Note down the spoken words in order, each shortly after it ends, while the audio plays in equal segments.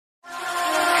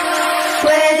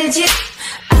What's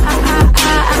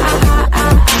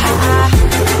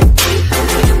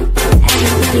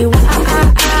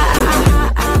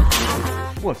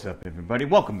up, everybody?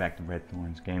 Welcome back to Red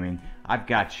Thorns Gaming. I've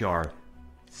got your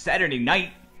Saturday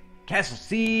night Castle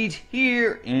Siege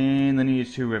here in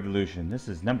Lineage 2 Revolution. This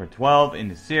is number 12 in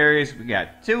the series. We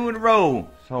got 2 in a row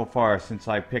so far since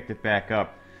I picked it back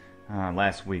up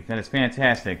last week. That is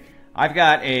fantastic. I've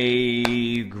got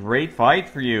a great fight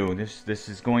for you. This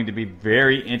is going to be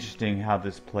very interesting how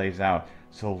this plays out.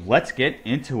 So let's get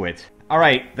into it.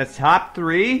 Alright, the top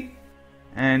 3,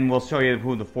 and we'll show you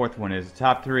who the 4th one is. The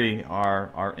top 3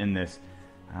 are in this.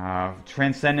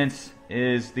 Transcendence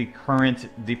is the current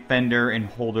defender and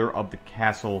holder of the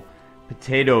castle.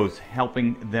 Potatoes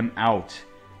helping them out,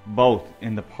 both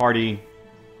in the party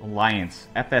alliance.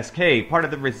 FSK, part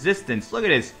of the resistance. Look at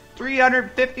this,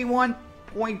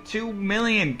 351.2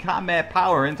 million combat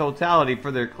power in totality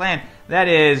for their clan. That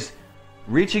is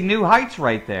reaching new heights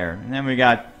right there. And then we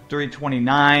got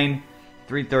 329,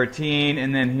 313,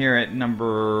 and then here at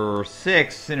number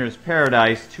 6, Sinner's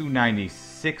Paradise,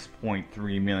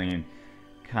 296.3 million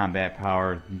combat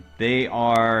power. They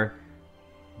are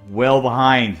well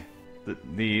behind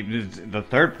the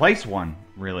third place one,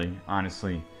 really,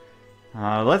 honestly.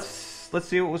 Let's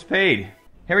see what was paid.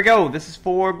 Here we go. This is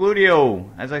for Gludio.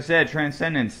 As I said,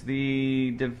 Transcendence,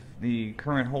 the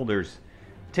current holders.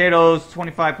 Potatoes,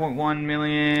 25.1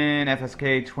 million.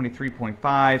 FSK,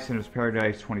 23.5. Sinner's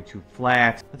Paradise, 22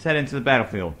 flat. Let's head into the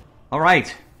battlefield.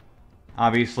 Alright.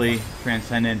 Obviously,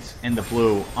 Transcendence in the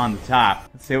blue on the top.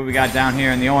 Let's see what we got down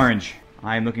here in the orange.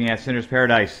 I'm looking at Sinner's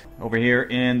Paradise. Over here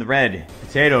in the red.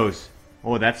 Potatoes.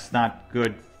 Oh, that's not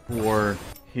good for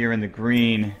here in the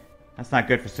green. That's not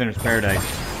good for Sinner's Paradise.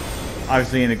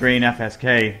 Obviously in the green,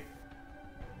 FSK.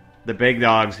 The big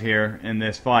dogs here in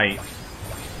this fight.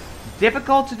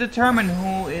 Difficult to determine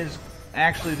who is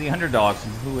actually the underdogs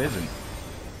and who isn't.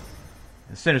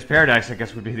 The Sinner's Paradise, I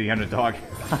guess, would be the underdog.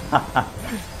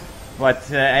 But,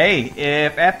 hey,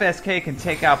 if FSK can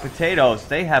take out Potatoes,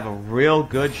 they have a real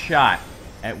good shot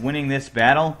at winning this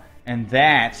battle. And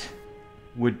that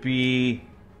would be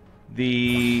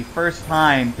the first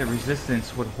time the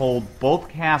Resistance would hold both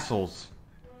castles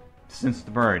since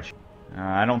the merge.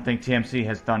 I don't think TMC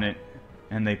has done it,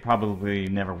 and they probably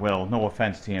never will. No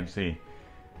offense, TMC.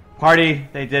 Party,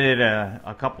 they did it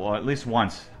at least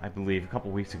once, I believe, a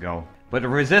couple weeks ago. But the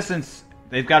Resistance,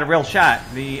 they've got a real shot.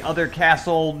 The other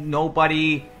castle,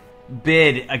 nobody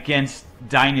bid against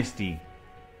Dynasty,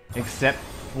 except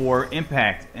for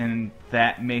Impact, and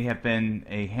that may have been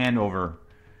a handover.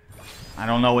 I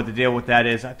don't know what the deal with that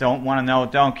is. I don't want to know,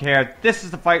 don't care. This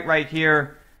is the fight right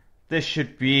here. This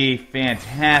should be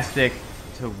fantastic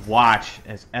to watch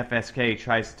as FSK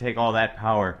tries to take all that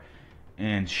power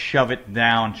and shove it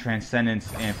down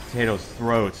Transcendence and Potatoes'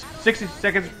 throats. 60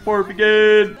 seconds before we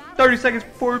begin. 30 seconds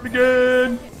before we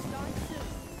begin.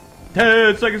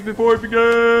 10 seconds before we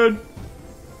begin.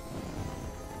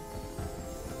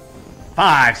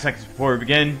 5 seconds before we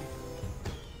begin.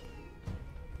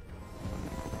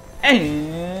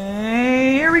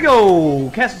 And here we go.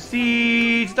 Castle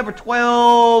Siege number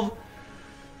 12.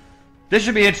 This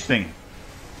should be interesting.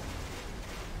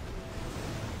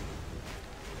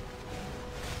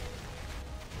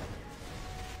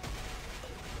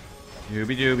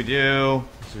 Dooby-dooby-doo.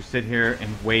 So we sit here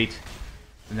and wait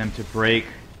for them to break.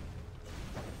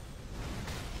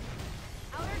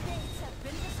 Outer gates have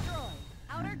been destroyed.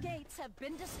 Outer gates have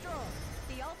been destroyed.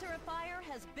 The altar of fire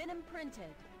has been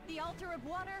imprinted. The altar of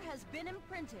water has been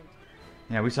imprinted.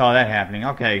 Yeah, we saw that happening.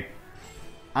 Okay.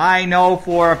 I know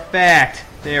for a fact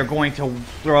they are going to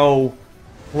throw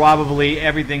probably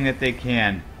everything that they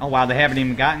can. Oh wow, they haven't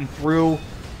even gotten through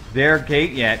their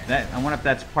gate yet. I wonder if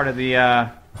that's part of the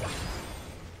And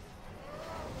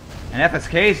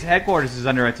FSK's headquarters is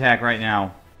under attack right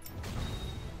now.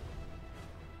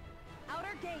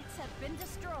 Outer gates have been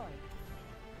destroyed.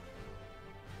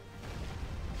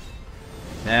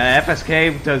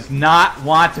 FSK does not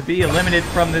want to be eliminated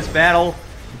from this battle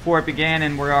before it began,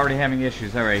 and we're already having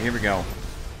issues. Alright, here we go.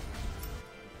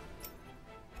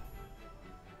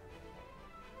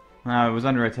 It was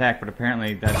under attack, but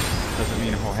apparently that doesn't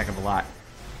mean a whole heck of a lot.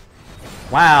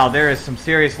 Wow, there is some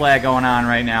serious lag going on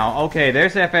right now. Okay,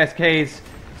 there's FSK's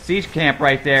siege camp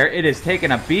right there. It is taking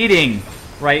a beating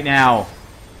right now.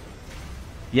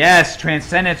 Yes,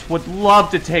 Transcendence would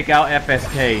love to take out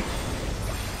FSK.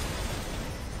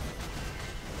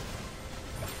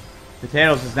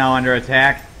 Potatoes is now under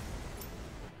attack.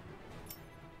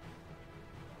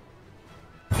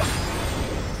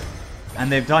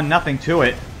 And they've done nothing to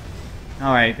it.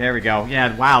 Alright, there we go.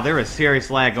 Yeah, wow, there is serious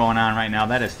lag going on right now.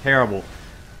 That is terrible.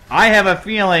 I have a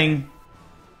feeling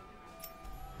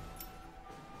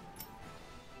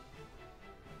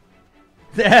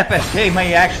the FSK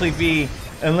may actually be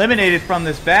eliminated from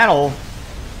this battle.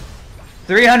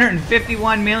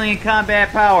 351 million combat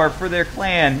power for their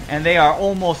clan, and they are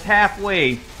almost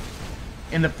halfway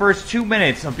in the first 2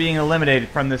 minutes of being eliminated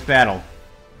from this battle.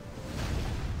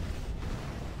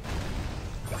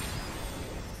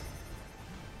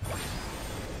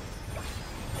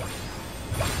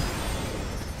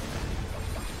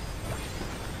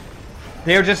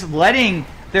 They're just letting,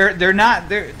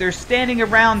 they're standing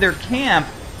around their camp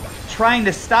trying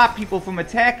to stop people from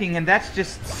attacking, and that's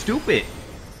just stupid.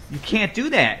 You can't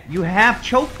do that. You have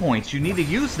choke points. You need to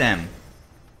use them.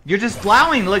 You're just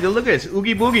allowing, look at this,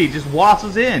 Oogie Boogie just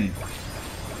wassels in.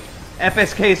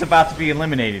 FSK is about to be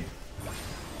eliminated.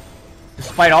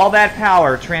 Despite all that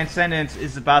power, Transcendence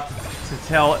is about to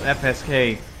tell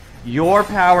FSK, your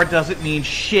power doesn't mean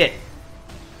shit.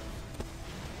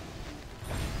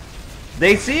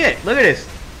 They see it. Look at this.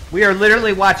 We are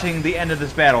literally watching the end of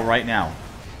this battle right now.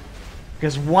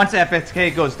 Because once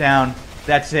FSK goes down,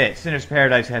 that's it. Sinner's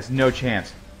Paradise has no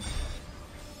chance.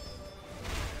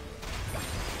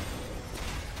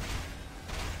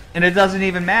 And it doesn't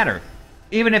even matter.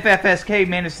 Even if FSK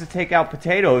manages to take out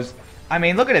Potatoes, I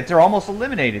mean, look at it. They're almost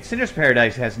eliminated. Sinner's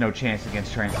Paradise has no chance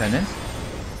against Transcendence.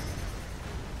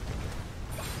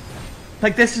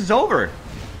 Like, this is over.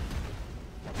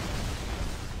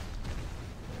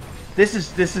 This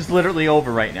is literally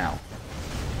over right now.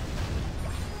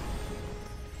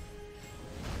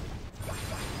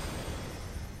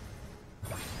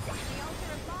 The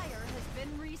altar of fire has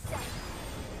been reset.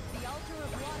 The altar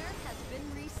of water has been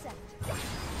reset.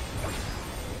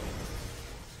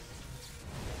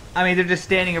 I mean, they're just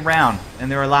standing around and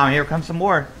they're allowing, here comes some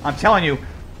more. I'm telling you,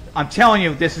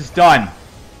 this is done.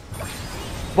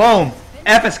 Boom.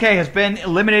 FSK has been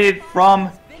eliminated from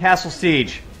Castle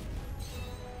Siege.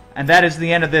 And that is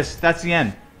the end of this. That's the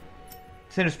end.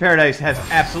 Sinner's Paradise has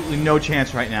absolutely no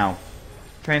chance right now.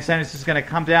 Transcendence is going to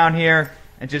come down here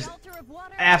and just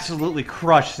absolutely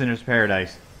crush Sinner's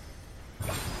Paradise.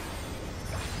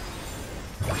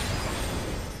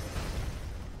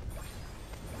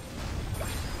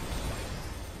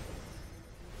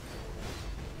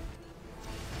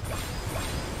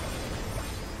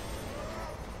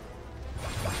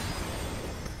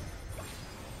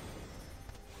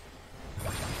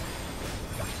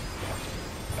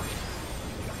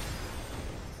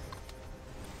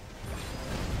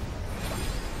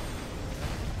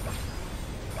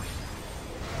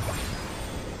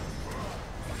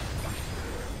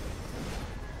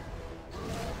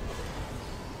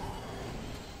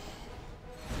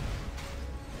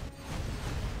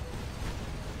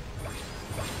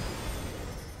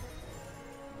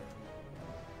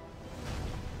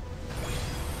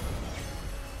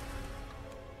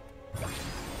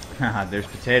 There's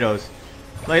Potatoes.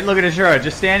 Like, look at Azura,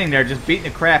 just standing there, just beating the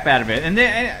crap out of it. And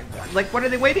they, like, what are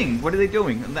they waiting? What are they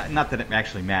doing? Not that it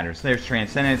actually matters. There's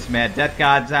Transcendence, Mad Death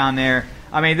God down there.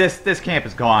 I mean, this camp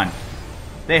is gone.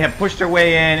 They have pushed their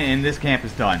way in, and this camp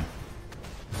is done.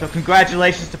 So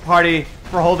congratulations to Party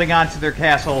for holding on to their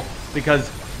castle,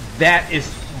 because that is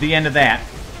the end of that.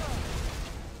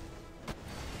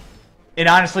 It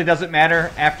honestly doesn't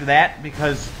matter after that,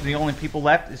 because the only people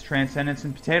left is Transcendence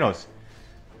and Potatoes.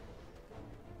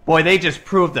 Boy, they just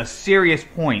proved a serious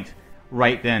point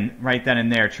right then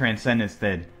and there, Transcendence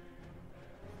did.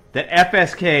 That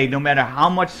FSK, no matter how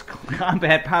much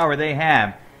combat power they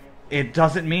have, it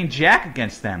doesn't mean jack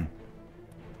against them.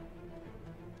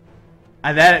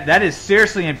 And that is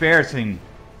seriously embarrassing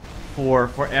for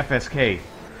FSK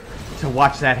to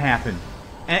watch that happen.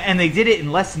 And they did it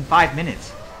in less than 5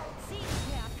 minutes.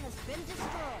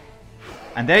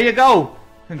 And there you go.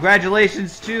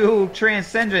 Congratulations to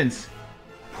Transcendence.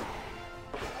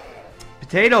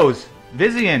 Potatoes,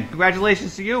 Vizian,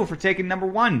 congratulations to you for taking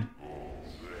 #1.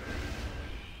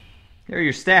 Here are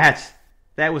your stats.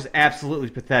 That was absolutely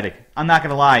pathetic. I'm not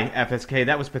going to lie, FSK,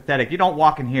 that was pathetic. You don't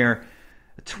walk in here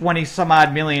 20 some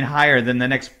odd million higher than the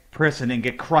next person and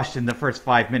get crushed in the first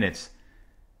 5 minutes.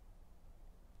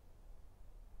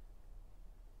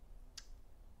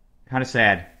 Kind of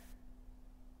sad.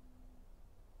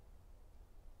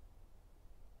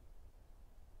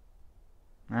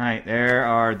 Alright, there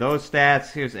are those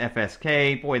stats. Here's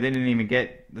FSK. Boy, they didn't even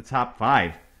get the top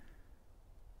 5.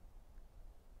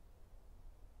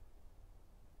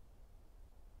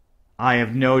 I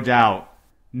have no doubt,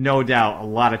 a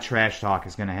lot of trash talk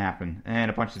is going to happen.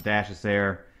 And a bunch of dashes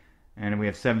there. And we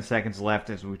have 7 seconds left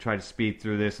as we try to speed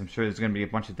through this. I'm sure there's going to be a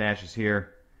bunch of dashes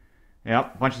here.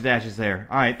 Yep, a bunch of dashes there.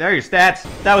 Alright, there are your stats.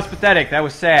 That was pathetic. That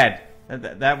was sad.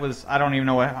 That was, I don't even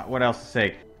know what else to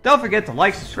say. Don't forget to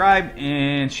like, subscribe,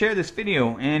 and share this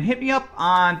video. And hit me up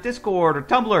on Discord or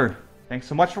Tumblr. Thanks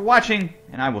so much for watching,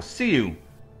 and I will see you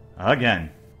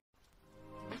again.